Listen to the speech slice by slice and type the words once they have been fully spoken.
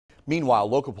Meanwhile,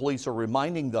 local police are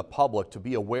reminding the public to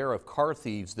be aware of car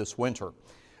thieves this winter.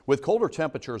 With colder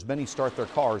temperatures, many start their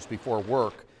cars before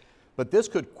work, but this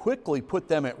could quickly put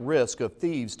them at risk of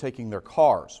thieves taking their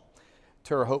cars.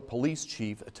 Terre Haute Police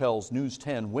Chief tells News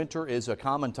 10 winter is a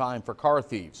common time for car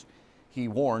thieves. He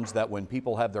warns that when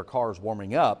people have their cars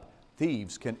warming up,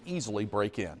 thieves can easily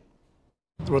break in.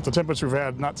 With the temperature we've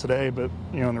had, not today, but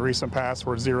in the recent past,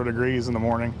 we're 0 degrees in the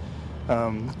morning.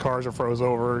 Cars are froze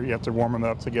over. You have to warm them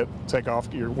up to take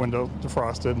off your window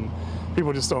defrosted, and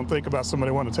people just don't think about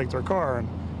somebody wanting to take their car, and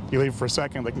you leave for a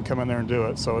second, they can come in there and do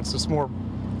it. So it's just more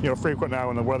frequent now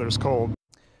when the weather's cold.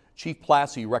 Chief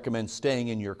Plassey recommends staying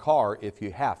in your car if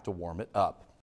you have to warm it up.